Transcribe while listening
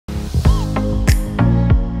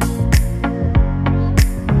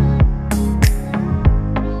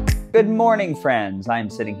Good morning, friends. I'm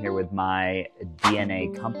sitting here with my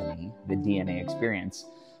DNA company, the DNA Experience.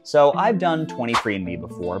 So I've done 23andMe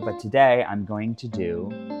before, but today I'm going to do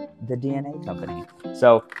the DNA company.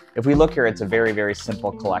 So if we look here, it's a very, very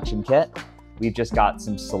simple collection kit. We've just got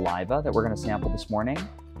some saliva that we're going to sample this morning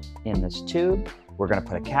in this tube. We're going to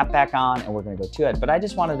put a cap back on and we're going to go to it. But I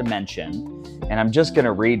just wanted to mention, and I'm just going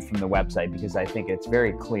to read from the website because I think it's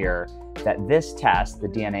very clear that this test, the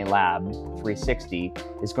DNA Lab 360,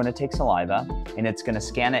 is going to take saliva and it's going to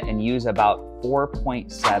scan it and use about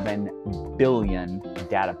 4.7 billion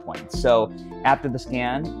data points. So after the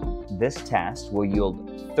scan, this test will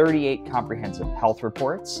yield 38 comprehensive health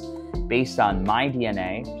reports based on my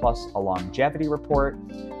DNA plus a longevity report,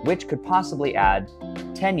 which could possibly add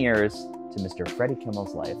 10 years to Mr. Freddie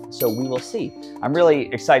Kimmel's life. So we will see. I'm really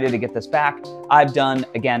excited to get this back. I've done,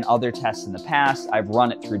 again, other tests in the past. I've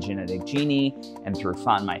run it through Genetic Genie and through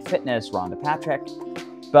Hormone Fitness, Rhonda Patrick.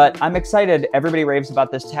 But I'm excited. Everybody raves about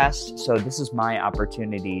this test. So this is my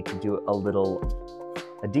opportunity to do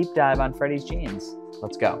a deep dive on Freddie's genes.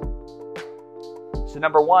 Let's go. So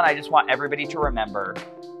number one, I just want everybody to remember,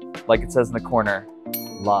 like it says in the corner,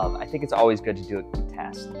 love. I think it's always good to do a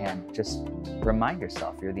test and just remind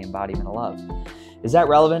yourself you're the embodiment of love. Is that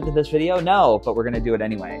relevant to this video? No, but we're gonna do it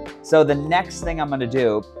anyway. So the next thing I'm gonna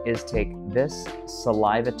do is take this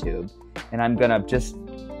saliva tube and I'm gonna just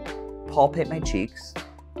palpate my cheeks,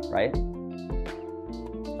 right?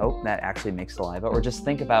 Oh, that actually makes saliva. Or just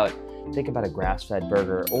think about a grass-fed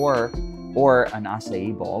burger or an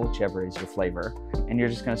acai bowl, whichever is your flavor, and you're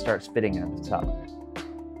just gonna start spitting it at the top.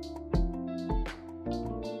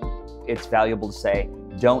 It's valuable to say,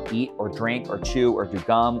 don't eat or drink or chew or do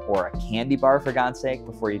gum or a candy bar, for God's sake,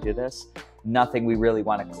 before you do this. Nothing. We really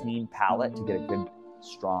want a clean palate to get a good,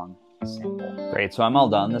 strong sample. Great, so I'm all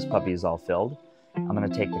done. This puppy is all filled. I'm gonna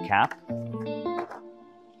take the cap.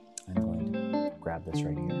 I'm going to grab this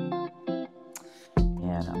right here.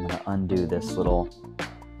 And I'm gonna undo this little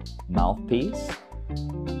mouthpiece.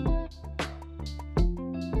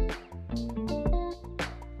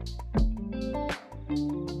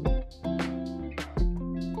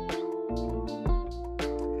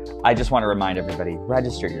 I just want to remind everybody,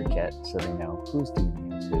 register your kit so they know whose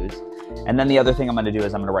DNA is whose. And then the other thing I'm going to do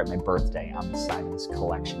is I'm going to write my birthday on the side of this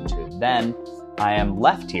collection tube. Then I am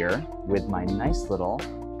left here with my nice little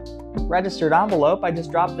registered envelope. I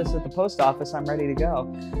just dropped this at the post office. I'm ready to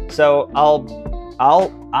go. So I'm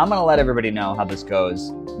going to let everybody know how this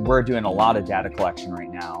goes. We're doing a lot of data collection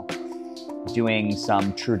right now, doing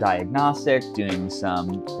some true diagnostic, doing some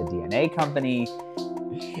the DNA company.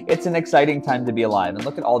 It's an exciting time to be alive, and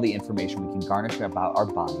look at all the information we can garnish about our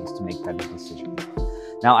bodies to make better decisions.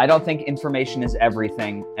 Now, I don't think information is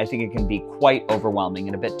everything. I think it can be quite overwhelming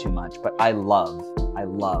and a bit too much, but I love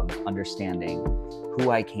understanding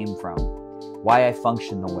who I came from, why I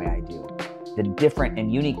function the way I do, the different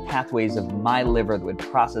and unique pathways of my liver that would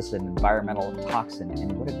process an environmental toxin,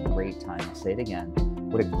 and what a great time, I'll say it again,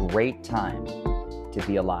 what a great time to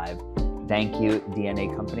be alive. Thank you,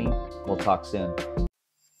 DNA Company. We'll talk soon.